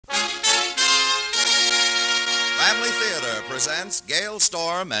Family Theater presents Gail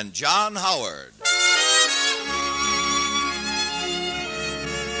Storm and John Howard.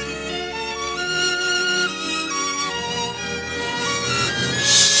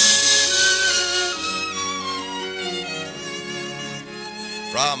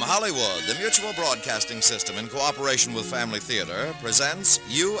 From Hollywood, the Mutual Broadcasting System, in cooperation with Family Theater, presents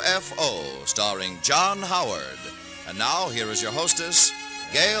U.F.O, starring John Howard. And now, here is your hostess,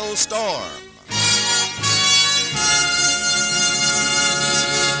 Gail Storm.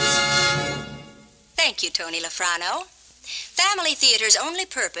 Thank you, Tony Lafrano. Family Theater's only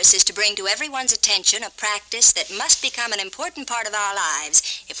purpose is to bring to everyone's attention a practice that must become an important part of our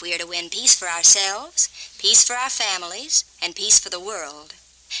lives if we are to win peace for ourselves, peace for our families, and peace for the world.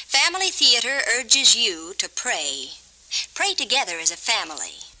 Family Theater urges you to pray. Pray together as a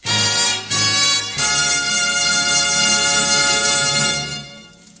family.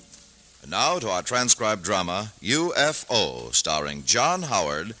 And now to our transcribed drama, U.F.O, starring John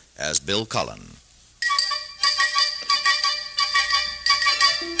Howard as Bill Cullen.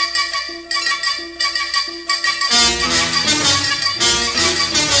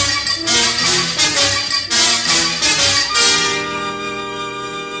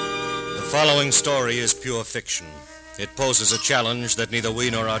 The following story is pure fiction. It poses a challenge that neither we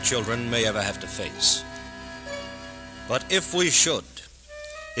nor our children may ever have to face. But if we should,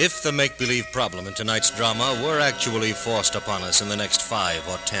 if the make-believe problem in tonight's drama were actually forced upon us in the next 5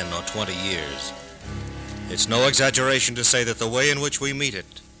 or 10 or 20 years, it's no exaggeration to say that the way in which we meet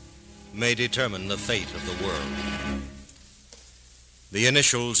it may determine the fate of the world. The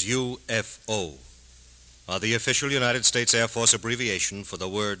initials U.F.O are the official United States Air Force abbreviation for the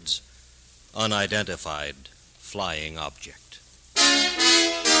words Unidentified Flying Object.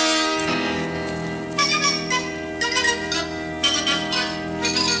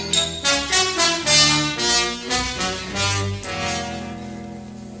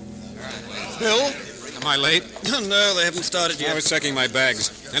 Bill? Am I late? No, they haven't started yet. I was checking my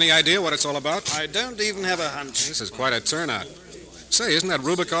bags. Any idea what it's all about? I don't even have a hunch. This is quite a turnout. Say, isn't that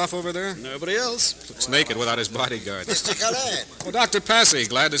Rubikoff over there? Nobody else? Looks naked without his bodyguard. Mr. Cullen. Oh, Dr. Passy,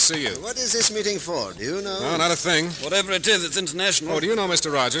 glad to see you. What is this meeting for? Do you know? No, not a thing. Whatever it is, it's international. Oh, do you know Mr.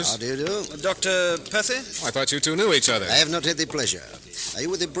 Rogers? How do you do? Dr. Percy? Oh, I thought you two knew each other. I have not had the pleasure. Are you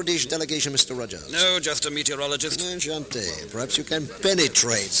with the British delegation, Mr. Rogers? No, just a meteorologist. Enchanté. Perhaps you can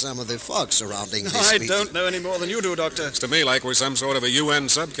penetrate some of the fog surrounding this I meeting. don't know any more than you do, Doctor. Looks to me like we're some sort of a UN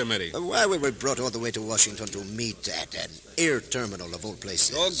subcommittee. Why we were brought all the way to Washington to meet at an air terminal of all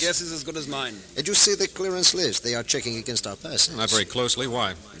places. Your guess is as good as mine. Did you see the clearance list? They are checking against our passes. Not very closely.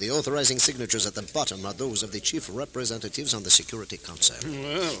 Why? The authorizing signatures at the bottom are those of the chief representatives on the Security Council.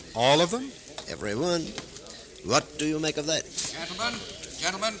 Well, All of them? Everyone. What do you make of that?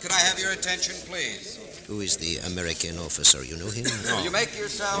 Gentlemen, could I have your attention, please? Who is the American officer? You know him? Will you make I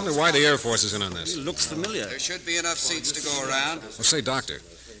yourselves... wonder why the Air Force is in on this. he looks familiar. There should be enough seats to go around. Oh, say, Doctor,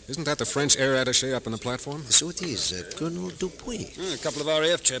 isn't that the French air attaché up on the platform? So it is, Colonel Dupuy. A couple of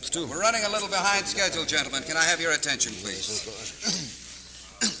RAF chaps, too. We're running a little behind schedule, gentlemen. Can I have your attention, please?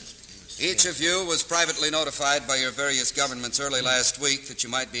 Each of you was privately notified by your various governments early last week that you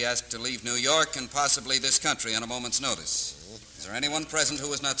might be asked to leave New York and possibly this country on a moment's notice. Is there anyone present who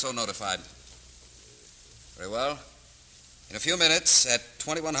was not so notified? Very well. In a few minutes, at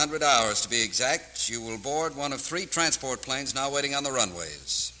 2100 hours to be exact, you will board one of 3 transport planes now waiting on the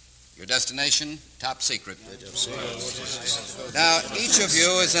runways. Your destination, top secret. Now, each of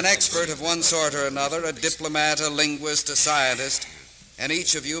you is an expert of one sort or another, a diplomat, a linguist, a scientist, and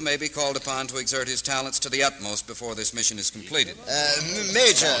each of you may be called upon to exert his talents to the utmost before this mission is completed.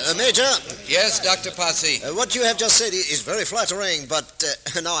 Major, Yes, Dr. Passy. what you have just said is very flattering, but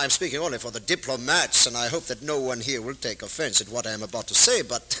now I'm speaking only for the diplomats, and I hope that no one here will take offense at what I am about to say,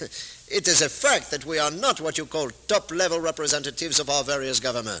 but it is a fact that we are not what you call top-level representatives of our various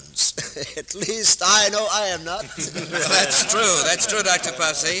governments. At least I know I am not. That's true, Dr.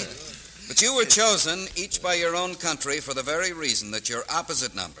 Passy. But you were chosen, each by your own country, for the very reason that your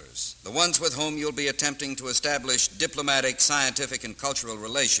opposite numbers, the ones with whom you'll be attempting to establish diplomatic, scientific, and cultural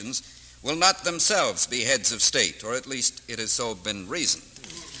relations, will not themselves be heads of state, or at least it has so been reasoned.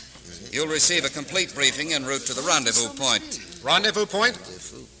 You'll receive a complete briefing en route to the rendezvous point. Rendezvous point?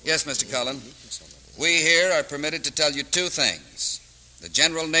 Yes, Mr. Cullen. We here are permitted to tell you 2 things. The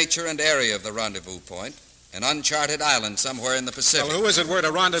general nature and area of the rendezvous point, an uncharted island somewhere in the Pacific. Well, who is it we're to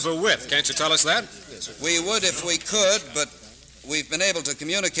rendezvous with? Can't you tell us that? We would if we could, but we've been able to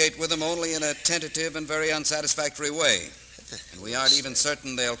communicate with them only in a tentative and very unsatisfactory way. And we aren't even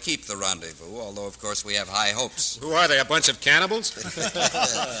certain they'll keep the rendezvous, although, of course, we have high hopes. Who are they, a bunch of cannibals?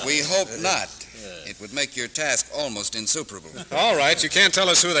 We hope not. It would make your task almost insuperable. All right, you can't tell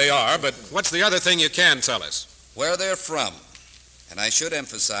us who they are, but what's the other thing you can tell us? Where they're from. And I should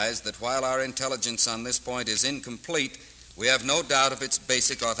emphasize that while our intelligence on this point is incomplete, we have no doubt of its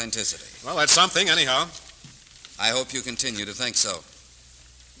basic authenticity. Well, that's something, anyhow. I hope you continue to think so.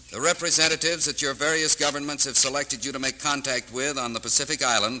 The representatives that your various governments have selected you to make contact with on the Pacific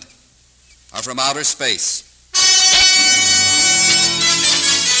Island are from outer space.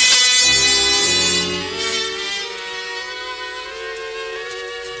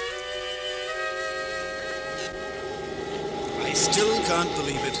 I still can't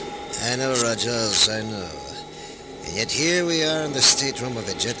believe it. I know, Rogers, I know. And yet here we are in the stateroom of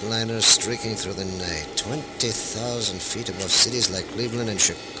a jetliner streaking through the night, 20,000 feet above cities like Cleveland and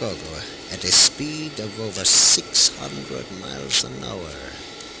Chicago, at a speed of over 600 miles an hour.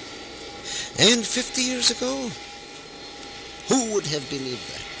 And 50 years ago, who would have believed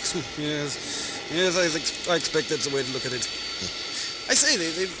that? Yes, I expect that's the way to look at it. I say,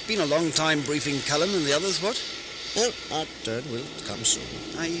 they've been a long time briefing Cullen and the others, what? Well, our turn will come soon.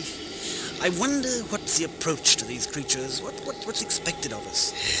 I wonder what's the approach to these creatures. What's expected of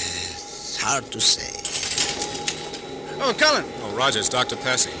us? It's hard to say. Oh, Cullen. Oh, Rogers, Dr.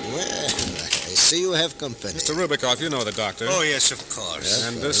 Passy. Well, I see you have company. Mr. Rubikoff, you know the doctor. Oh, yes, of course.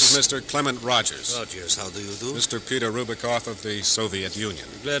 And this is Mr. Clement Rogers. Rogers, how do you do? Mr. Peter Rubikoff of the Soviet Union.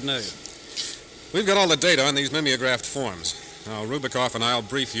 Glad to know you. We've got all the data on these mimeographed forms. Now, Rubikoff and I'll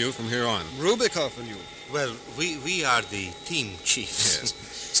brief you from here on. Rubikoff and you. Well, we are the team chiefs. Yes.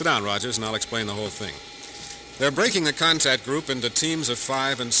 Sit down, Rogers, and I'll explain the whole thing. They're breaking the contact group into teams of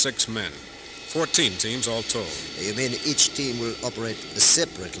 5 and 6 men. 14 teams all told. You mean each team will operate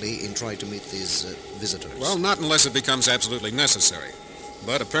separately in trying to meet these visitors? Well, not unless it becomes absolutely necessary.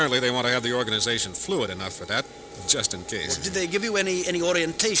 But apparently they want to have the organization fluid enough for that, just in case. Well, did they give you any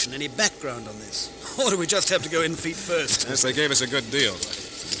orientation, any background on this? Or do we just have to go in feet first? Yes, they gave us a good deal.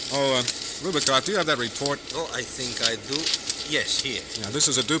 Oh, Rubikoff, do you have that report? Oh, I think I do. Yes, here. Now, this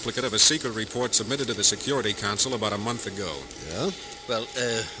is a duplicate of a secret report submitted to the Security Council about a month ago. Yeah? Well,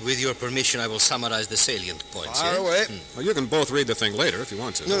 with your permission, I will summarize the salient points. Fire away. Well, you can both read the thing later if you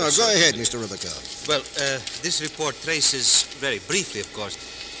want to. No, go ahead, Mr. Rubikoff. Well, this report traces, very briefly, of course,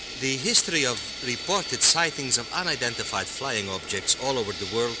 the history of reported sightings of unidentified flying objects all over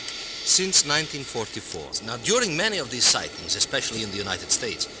the world since 1944. Now, during many of these sightings, especially in the United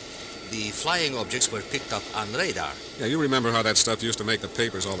States, the flying objects were picked up on radar. Yeah, you remember how that stuff used to make the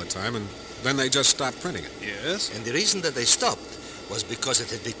papers all the time, and then they just stopped printing it. Yes? And the reason that they stopped was because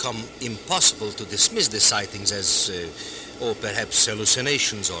it had become impossible to dismiss the sightings as, perhaps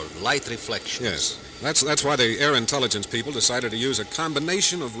hallucinations or light reflections. Yes, that's why the air intelligence people decided to use a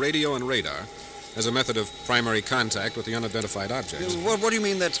combination of radio and radar as a method of primary contact with the unidentified objects. What do you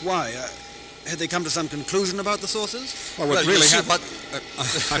mean that's why? Had they come to some conclusion about the sources? Well, what you really see, happened...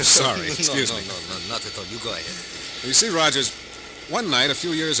 I'm sorry, excuse me. No, not at all. You go ahead. You see, Rogers, one night a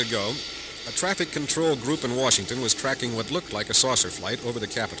few years ago, a traffic control group in Washington was tracking what looked like a saucer flight over the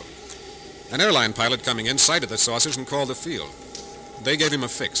Capitol. An airline pilot coming in sighted the saucers and called the field. They gave him a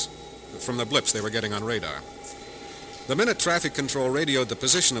fix from the blips they were getting on radar. The minute traffic control radioed the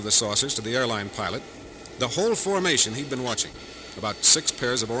position of the saucers to the airline pilot, the whole formation he'd been watching, about 6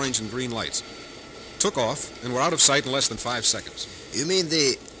 pairs of orange and green lights, took off and were out of sight in less than 5 seconds. You mean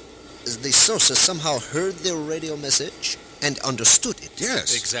the saucers somehow heard the radio message and understood it?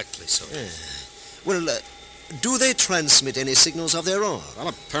 Yes. Exactly so. Well, do they transmit any signals of their own? Well,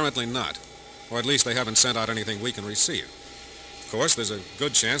 apparently not. Or at least they haven't sent out anything we can receive. Of course, there's a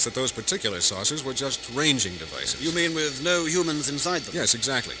good chance that those particular saucers were just ranging devices. You mean with no humans inside them? Yes,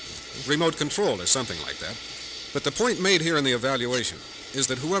 exactly. Remote control or something like that. But the point made here in the evaluation is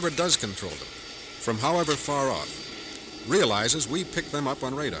that whoever does control them, from however far off, realizes we pick them up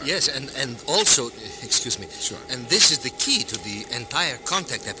on radar. Yes, and also, excuse me. Sure. And this is the key to the entire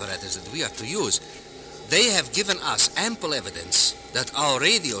contact apparatus that we are to use. They have given us ample evidence that our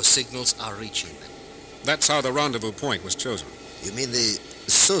radio signals are reaching them. That's how the rendezvous point was chosen. You mean the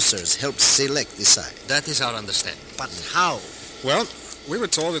saucers helped select the site? That is our understanding. But how? Well, we were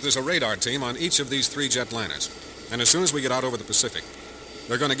told that there's a radar team on each of these 3 jetliners. And as soon as we get out over the Pacific,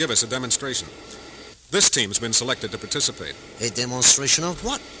 they're going to give us a demonstration. This team's been selected to participate. A demonstration of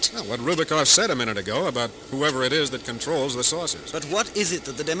what? Well, what Rubikoff said a minute ago about whoever it is that controls the saucers. But what is it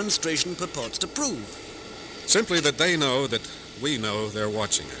that the demonstration purports to prove? Simply that they know that we know they're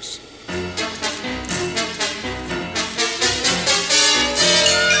watching us.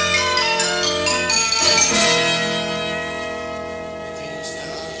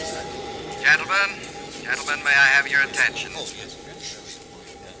 Gentlemen, may I have your attention?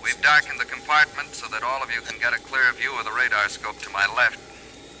 We've darkened the compartment so that all of you can get a clear view of the radar scope to my left.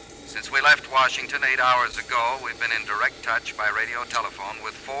 Since we left Washington 8 hours ago, we've been in direct touch by radio telephone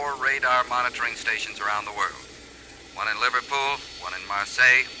with 4 radar monitoring stations around the world. One in Liverpool, one in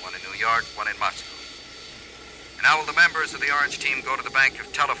Marseille, one in New York, one in Moscow. And now will the members of the Orange team go to the bank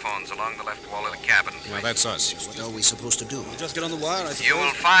of telephones along the left wall of the cabin. Well, that's us. What are we supposed to do? Just get on the wire, I suppose. You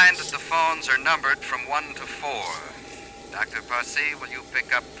will find that the phones are numbered from 1 to 4. Dr. Passy, will you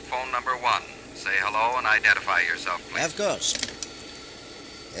pick up phone number 1? Say hello and identify yourself, please. Of course.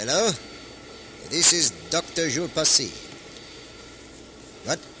 Hello? This is Dr. Jules Passy.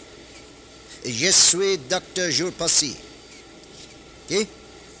 What? Je suis Dr. Jules Passy. Qui?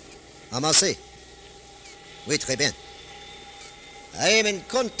 À Marseille. Oui, très bien. I am in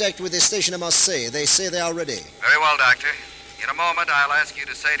contact with the station of Marseille. They say they are ready. Very well, Doctor. In a moment, I'll ask you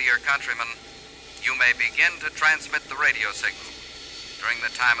to say to your countrymen, you may begin to transmit the radio signal. During the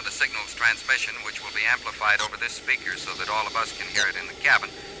time of the signal's transmission, which will be amplified over this speaker so that all of us can hear it in the cabin,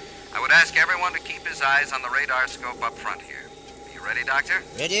 I would ask everyone to keep his eyes on the radar scope up front here. Are you ready, Doctor?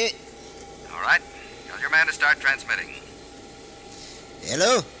 Ready? All right. Tell your man to start transmitting.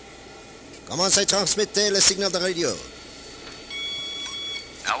 Hello? Commencez à transmettre le signal de radio.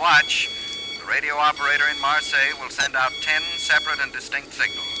 Now watch. The radio operator in Marseille will send out 10 separate and distinct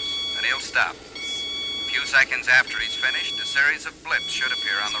signals. Then he'll stop. A few seconds after he's finished, a series of blips should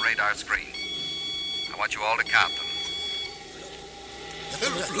appear on the radar screen. I want you all to count them. There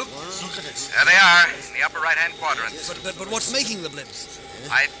they are, in the upper right-hand quadrant. But what's making the blips?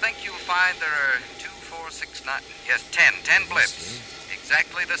 I think you'll find there are 2, 4, 6, 9... Yes, 10 blips.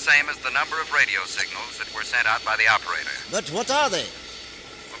 Exactly the same as the number of radio signals that were sent out by the operator. But what are they?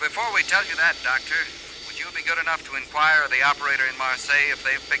 Well, before we tell you that, Doctor, would you be good enough to inquire of the operator in Marseille if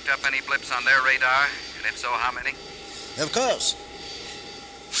they've picked up any blips on their radar? And if so, how many? Of course.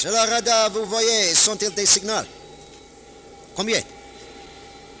 Sur le radar, vous voyez, sont-ils des signaux? Combien?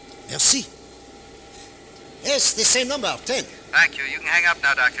 Merci. Yes, the same number, 10. Thank you. You can hang up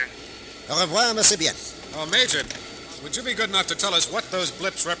now, Doctor. Au revoir, merci bien. Oh, Major, would you be good enough to tell us what those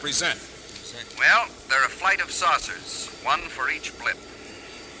blips represent? Well, they're a flight of saucers, one for each blip.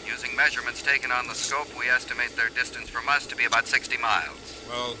 Using measurements taken on the scope, we estimate their distance from us to be about 60 miles.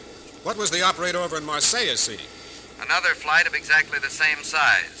 Well, what was the operator over in Marseille seeing? Another flight of exactly the same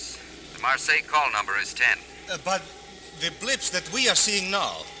size. The Marseille call number is 10. But the blips that we are seeing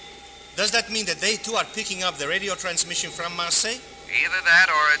now, does that mean that they too are picking up the radio transmission from Marseille? Either that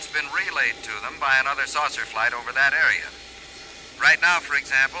or it's been relayed to them by another saucer flight over that area. Right now, for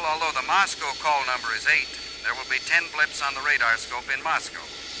example, although the Moscow call number is 8, there will be 10 blips on the radar scope in Moscow.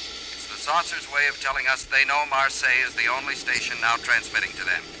 It's the saucer's way of telling us they know Marseille is the only station now transmitting to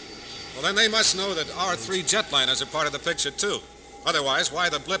them. Well, then they must know that our 3 jetliners are part of the picture, too. Otherwise, why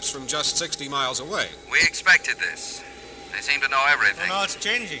the blips from just 60 miles away? We expected this. They seem to know everything. Well, now it's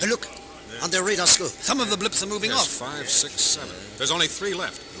changing. Look, on the radar scope. Some of the blips are moving There's off. 5, 6, 7. There's only 3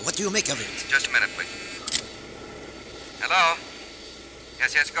 left. What do you make of it? Just a minute, please. Hello?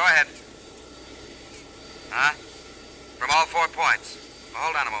 Yes, go ahead. Huh? From all 4 points. Well,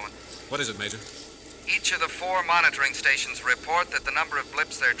 hold on a moment. What is it, Major? Each of the 4 monitoring stations report that the number of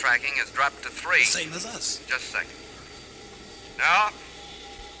blips they're tracking has dropped to 3. Same as us. Just a second. No?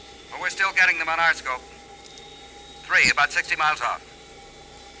 But we're still getting them on our scope. 3, about 60 miles off.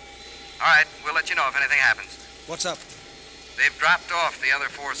 All right, we'll let you know if anything happens. What's up? They've dropped off the other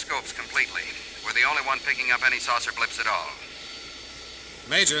 4 scopes completely. We're the only one picking up any saucer blips at all.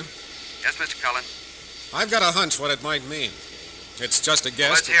 Major, Yes, Mr. Cullen? I've got a hunch what it might mean. It's just a guess.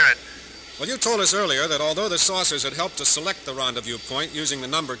 Well, let's hear it. Well, you told us earlier that although the saucers had helped to select the rendezvous point using the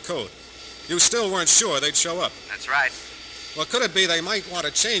numbered code, you still weren't sure they'd show up. That's right. Well, could it be they might want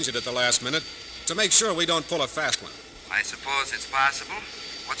to change it at the last minute to make sure we don't pull a fast one? I suppose it's possible.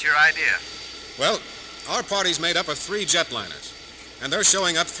 What's your idea? Well, our party's made up of 3 jetliners, and they're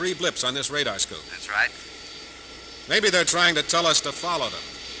showing up 3 blips on this radar scope. That's right. Maybe they're trying to tell us to follow them.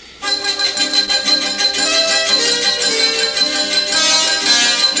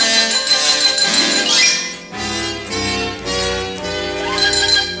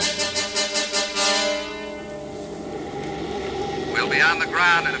 We'll be on the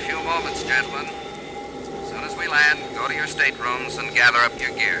ground in a few moments, gentlemen. As soon as we land, go to your staterooms and gather up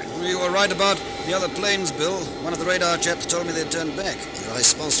your gear. You were right about the other planes, Bill. One of the radar chaps told me they'd turned back. In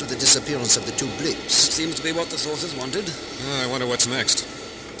response to the disappearance of the 2 blips. Seems to be what the sources wanted. I wonder what's next.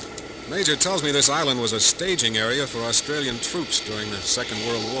 Major tells me this island was a staging area for Australian troops during the Second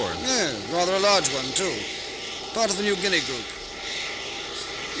World War. Yeah, rather a large one, too. Part of the New Guinea group.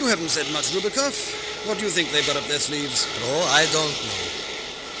 You haven't said much, Rubikoff. What do you think they've got up their sleeves? Oh, I don't know.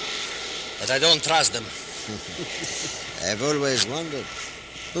 But I don't trust them. I've always wondered,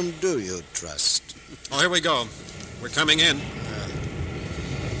 whom do you trust? Oh, here we go. We're coming in.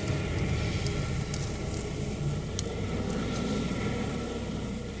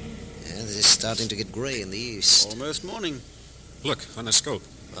 It's starting to get gray in the east. Almost morning. Look, on the scope.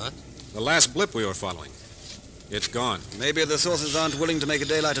 What? The last blip we were following. It's gone. Maybe the sources aren't willing to make a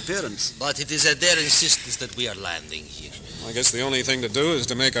daylight appearance. But it is at their insistence that we are landing here. I guess the only thing to do is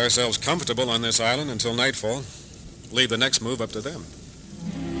to make ourselves comfortable on this island until nightfall. Leave the next move up to them.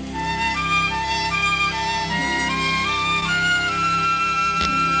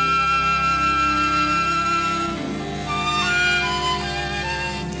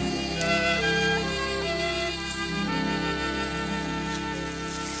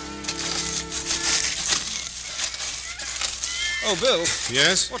 Oh, Bill.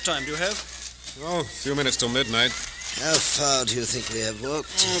 Yes? What time do you have? Oh, a few minutes till midnight. How far do you think we have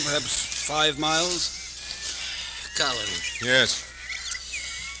walked? Oh, perhaps 5 miles. Colin, Yes.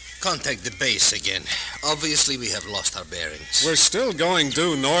 contact the base again. Obviously, we have lost our bearings. We're still going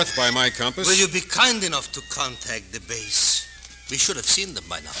due north by my compass. Will you be kind enough to contact the base? We should have seen them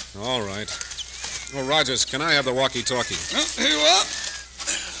by now. All right. Oh, Rogers, can I have the walkie-talkie? Here you are.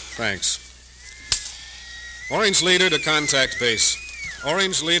 Thanks. Orange leader to contact base.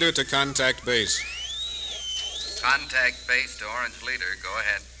 Orange leader to contact base. Contact base to Orange Leader. Go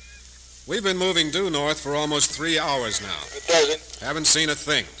ahead. We've been moving due north for almost 3 hours now. It doesn't. Haven't seen a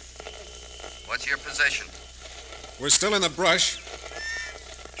thing. What's your position? We're still in the brush.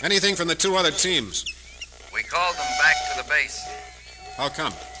 Anything from the 2 other teams? We called them back to the base. How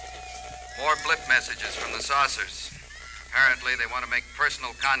come? More blip messages from the saucers. Apparently, they want to make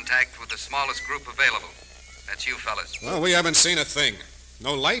personal contact with the smallest group available. That's you fellas. Well, we haven't seen a thing.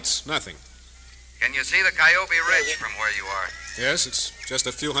 No lights, nothing. Can you see the Coyote Ridge from where you are? Yes, it's just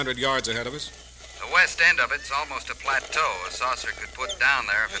a few hundred yards ahead of us. The west end of it's almost a plateau a saucer could put down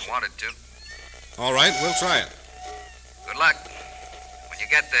there if it wanted to. All right, we'll try it. Good luck. When you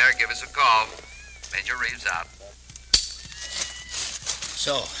get there, give us a call. Major Reeves out.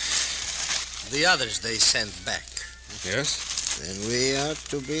 So, the others they sent back. Yes? Then we are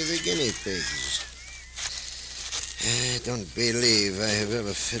to be the guinea pigs. I don't believe I have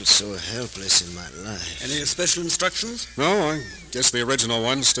ever felt so helpless in my life. Any special instructions? No, I guess the original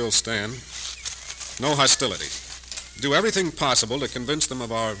ones still stand. No hostility. Do everything possible to convince them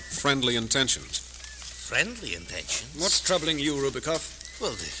of our friendly intentions. Friendly intentions? What's troubling you, Rubikoff?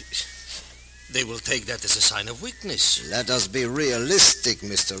 Well, they will take that as a sign of weakness. Let us be realistic,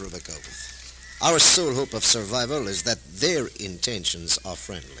 Mr. Rubikoff. Our sole hope of survival is that their intentions are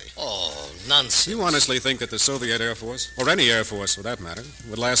friendly. Oh, nonsense. You honestly think that the Soviet Air Force, or any Air Force for that matter,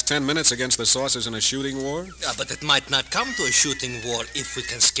 would last 10 minutes against the saucers in a shooting war? Yeah, but it might not come to a shooting war if we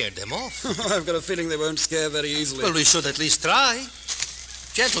can scare them off. I've got a feeling they won't scare very easily. Well, we should at least try.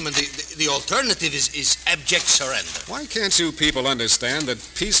 Gentlemen, the alternative is abject surrender. Why can't you people understand that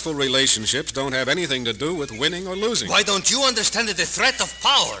peaceful relationships don't have anything to do with winning or losing? Why don't you understand that the threat of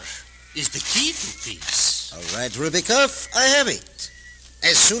power is the key to peace? All right, Rubikoff, I have it.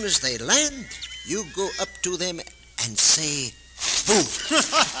 As soon as they land, you go up to them and say, boo.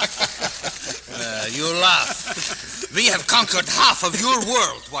 You laugh. We have conquered half of your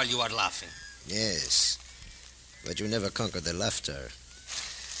world while you are laughing. Yes, but you never conquered the laughter.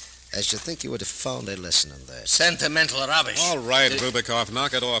 I should think you would have found a lesson in that. Sentimental rubbish. All right, Rubikoff,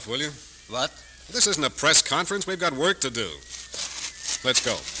 knock it off, will you? What? This isn't a press conference. We've got work to do. Let's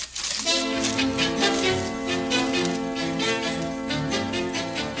go.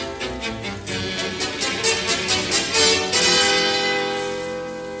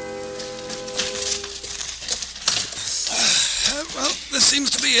 Well, this seems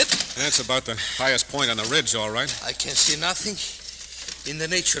to be it. That's about the highest point on the ridge, all right. I can see nothing in the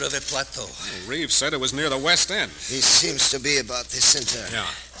nature of a plateau. Reeves said it was near the west end. He seems to be about the center. Yeah.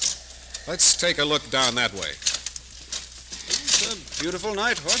 Let's take a look down that way. It's a beautiful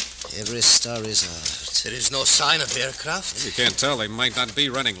night, what? Every star is out. There is no sign of aircraft. You can't tell. They might not be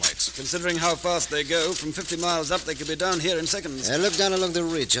running lights. Considering how fast they go, from 50 miles up, they could be down here in seconds. Look down along the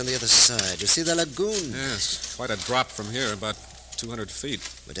ridge on the other side. You see the lagoon? Yes, quite a drop from here, about 200 feet.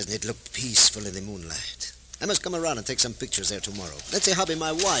 But doesn't it look peaceful in the moonlight? I must come around and take some pictures there tomorrow. Let's say hobby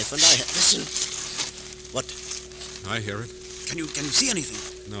my wife and I... Listen. What? I hear it. Can you see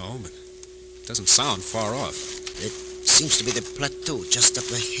anything? No, but it doesn't sound far off. It seems to be the plateau just up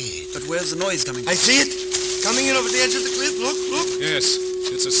ahead. But where's the noise coming from? I see it. Coming in over the edge of the cliff. Look. Yes,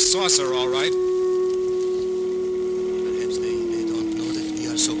 it's a saucer, all right. Perhaps they don't know that we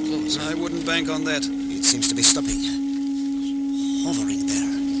are so close. I wouldn't bank on that. It seems to be stopping. Hovering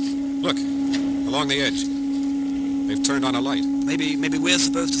there. Look, along the edge. They've turned on a light. Maybe we're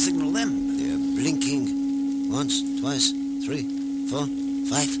supposed to signal them. They're blinking. Once, twice, 3, 4,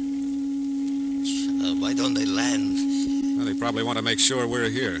 5. Why don't they land? Well, they probably want to make sure we're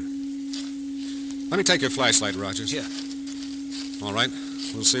here. Let me take your flashlight, Rogers. Here. All right.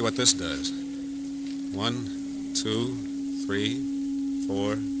 We'll see what this does. 1, 2, 3,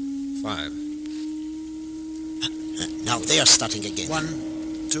 4, 5. Now they are starting again.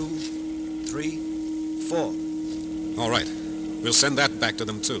 1, 2, 3, 4. All right. We'll send that back to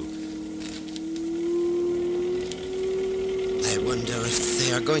them, too. I wonder if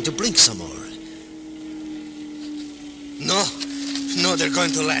they are going to blink some more. No, they're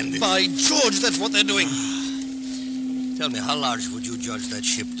going to land. By George, that's what they're doing. Tell me, how large would you judge that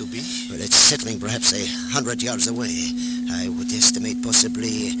ship to be? Well, it's settling perhaps 100 yards away. I would estimate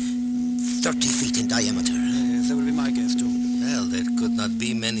possibly 30 feet in diameter. Yes, that would be my guess, too. Well, there could not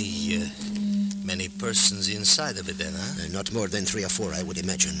be many persons inside of it then, huh? Not more than 3 or 4, I would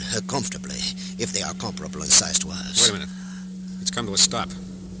imagine, comfortably, if they are comparable in size to us. Wait a minute. It's come to a stop.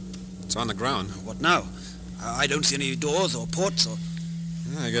 It's on the ground. What now? I don't see any doors or ports or...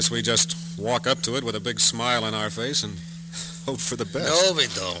 I guess we just walk up to it with a big smile on our face and hope for the best. No, we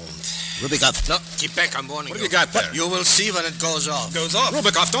don't. Rubikoff. No, keep back, I'm warning you. What have you got there? You will see when it goes off. Goes off?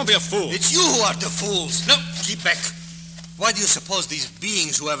 Rubikoff, don't be a fool. It's you who are the fools. No, keep back. Why do you suppose these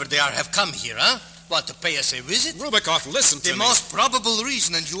beings, whoever they are, have come here, huh? What, to pay us a visit? Rubikoff, listen to me. The most probable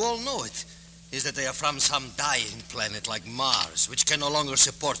reason, and you all know it, is that they are from some dying planet like Mars, which can no longer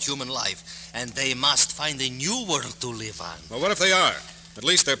support human life, and they must find a new world to live on. Well, what if they are? At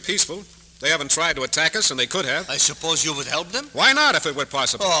least they're peaceful. They haven't tried to attack us, and they could have. I suppose you would help them? Why not, if it were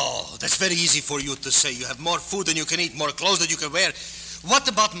possible? Oh, that's very easy for you to say. You have more food than you can eat, more clothes than you can wear. What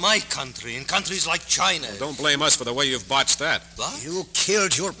about my country and countries like China? Well, don't blame us for the way you've botched that. What? You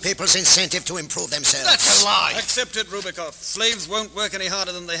killed your people's incentive to improve themselves. That's a lie. Accept it, Rubikoff. Slaves won't work any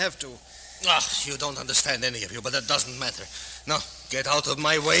harder than they have to. You don't understand, any of you, but that doesn't matter. Now, get out of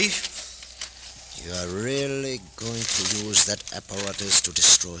my way. You are really going to use that apparatus to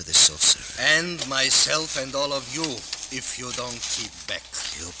destroy the saucer? And myself and all of you, if you don't keep back.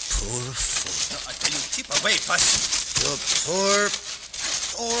 You poor fool. No, I tell you, keep away, Puss. You poor fool.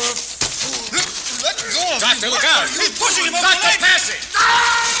 Let go of Doctor, me. look out. He's pushing him over the leg.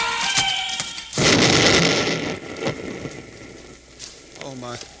 Oh,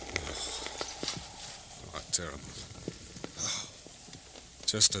 my. Oh, terrible.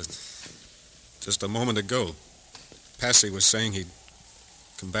 Just a moment ago, Passy was saying he'd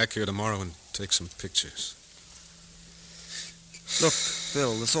come back here tomorrow and take some pictures. Look,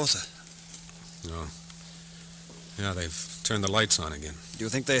 Bill, the saucer. No. Yeah, they've turned the lights on again. Do you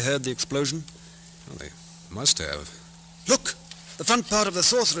think they heard the explosion? Well, they must have. Look! The front part of the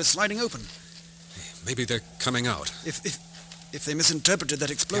saucer is sliding open. Maybe they're coming out. If they misinterpreted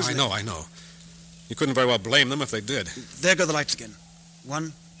that explosion... Yeah, I know. You couldn't very well blame them if they did. There go the lights again.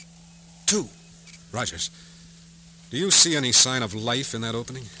 1, 2. Rogers, do you see any sign of life in that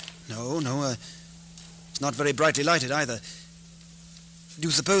opening? No. It's not very brightly lighted either. Do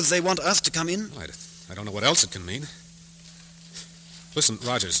you suppose they want us to come in? I don't know what else it can mean. Listen,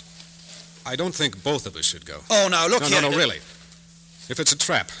 Rogers, I don't think both of us should go. Oh, now, look here. No, really. If it's a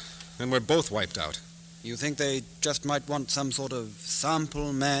trap, then we're both wiped out. You think they just might want some sort of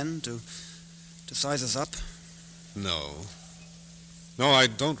sample man to size us up? No, I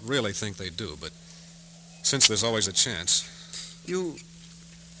don't really think they do, but since there's always a chance...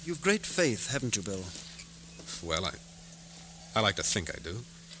 You've great faith, haven't you, Bill? Well, I like to think I do.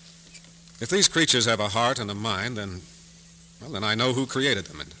 If these creatures have a heart and a mind, then I know who created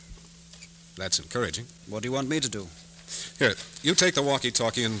them, and that's encouraging. What do you want me to do? Here, you take the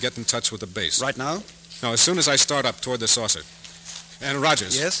walkie-talkie and get in touch with the base. Right now? No, as soon as I start up toward the saucer. And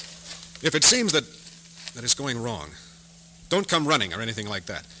Rogers. Yes? If it seems that it's going wrong, don't come running or anything like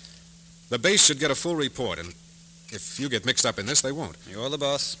that. The base should get a full report, and if you get mixed up in this, they won't. You're the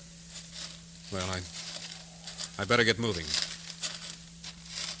boss. Well, I better get moving.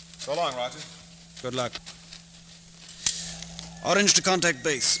 So long, Roger. Good luck. Orange to contact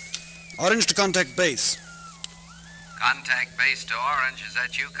base. Orange to contact base. Contact base to Orange. Is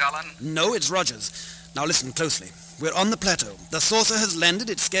that you, Cullen? No, it's Rogers. Now listen closely. We're on the plateau. The saucer has landed.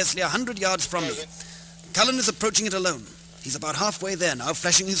 It's scarcely 100 yards from me. Cullen is approaching it alone. He's about halfway there now,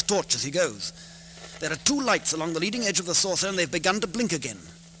 flashing his torch as he goes. There are 2 lights along the leading edge of the saucer, and they've begun to blink again.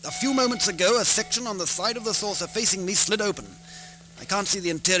 A few moments ago, a section on the side of the saucer facing me slid open. I can't see the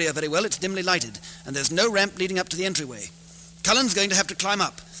interior very well. It's dimly lighted, and there's no ramp leading up to the entryway. Cullen's going to have to climb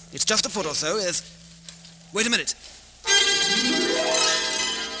up. It's just a foot or so. Wait a minute.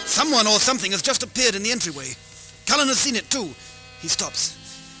 Someone or something has just appeared in the entryway. Cullen has seen it, too. He stops.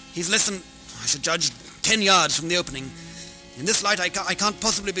 He's less than, I should judge, 10 yards from the opening. In this light, I can't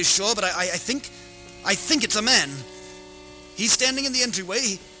possibly be sure, but I think it's a man. He's standing in the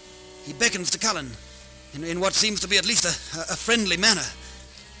entryway. He beckons to Cullen in what seems to be at least a friendly manner.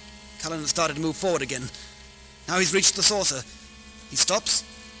 Cullen has started to move forward again. Now he's reached the saucer. He stops,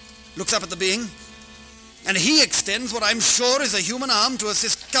 looks up at the being, and he extends what I'm sure is a human arm to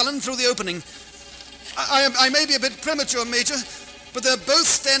assist Cullen through the opening. I may be a bit premature, Major, but they're both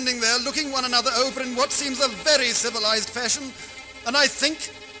standing there looking one another over in what seems a very civilized fashion, and I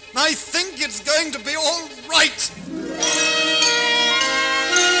think it's going to be all right.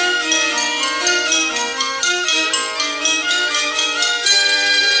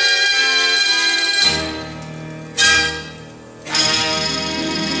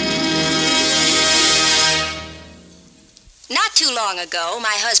 Not too long ago,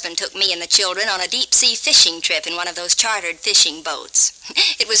 my husband took me and the children on a deep-sea fishing trip in one of those chartered fishing boats.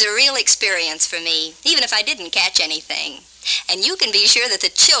 It was a real experience for me, even if I didn't catch anything. And you can be sure that the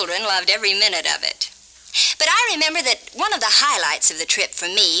children loved every minute of it. But I remember that one of the highlights of the trip for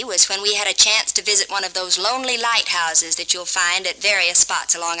me was when we had a chance to visit one of those lonely lighthouses that you'll find at various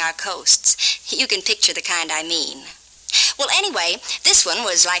spots along our coasts. You can picture the kind I mean. Well, anyway, this one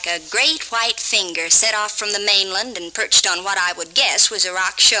was like a great white finger set off from the mainland and perched on what I would guess was a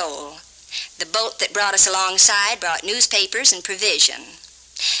rock shoal. The boat that brought us alongside brought newspapers and provision.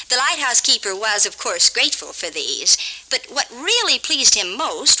 The lighthouse keeper was, of course, grateful for these, but what really pleased him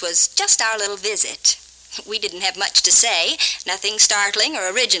most was just our little visit. We didn't have much to say, nothing startling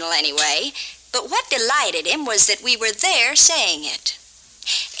or original anyway, but what delighted him was that we were there saying it.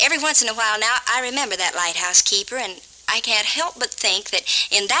 Every once in a while now, I remember that lighthouse keeper, and I can't help but think that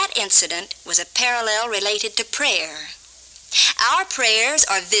in that incident was a parallel related to prayer. Our prayers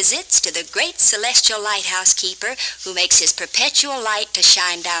are visits to the great celestial lighthouse keeper who makes his perpetual light to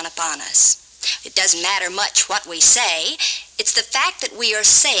shine down upon us. It doesn't matter much what we say. It's the fact that we are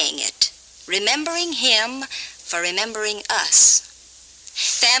saying it, remembering him for remembering us.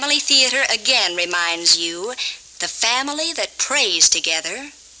 Family Theater again reminds you, the family that prays together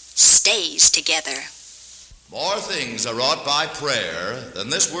stays together. More things are wrought by prayer than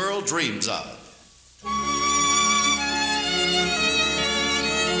this world dreams of.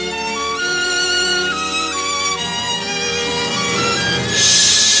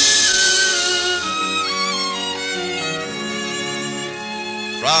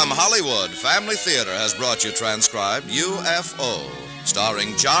 From Hollywood, Family Theater has brought you transcribed U.F.O,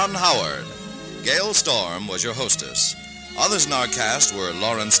 starring John Howard. Gail Storm was your hostess. Others in our cast were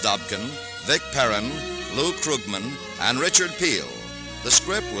Lawrence Dobkin, Vic Perrin, Lou Krugman, and Richard Peel. The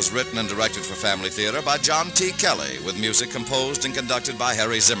script was written and directed for Family Theater by John T. Kelly, with music composed and conducted by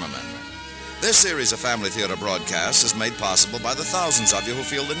Harry Zimmerman. This series of Family Theater broadcasts is made possible by the thousands of you who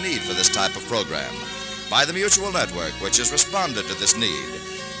feel the need for this type of program, by the Mutual Network, which has responded to this need,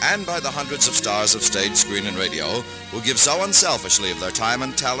 and by the hundreds of stars of stage, screen, and radio who give so unselfishly of their time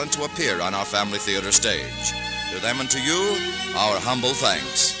and talent to appear on our Family Theater stage. To them and to you, our humble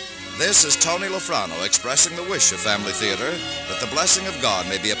thanks. This is Tony Lofrano expressing the wish of Family Theater that the blessing of God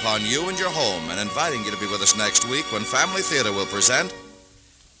may be upon you and your home, and inviting you to be with us next week when Family Theater will present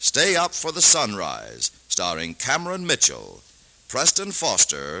Stay Up for the Sunrise, starring Cameron Mitchell. Preston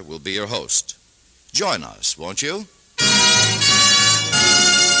Foster will be your host. Join us, won't you?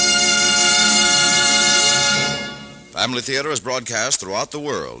 Family Theater is broadcast throughout the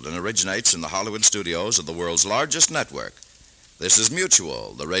world and originates in the Hollywood studios of the world's largest network. This is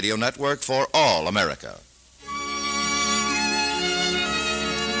Mutual, the radio network for all America.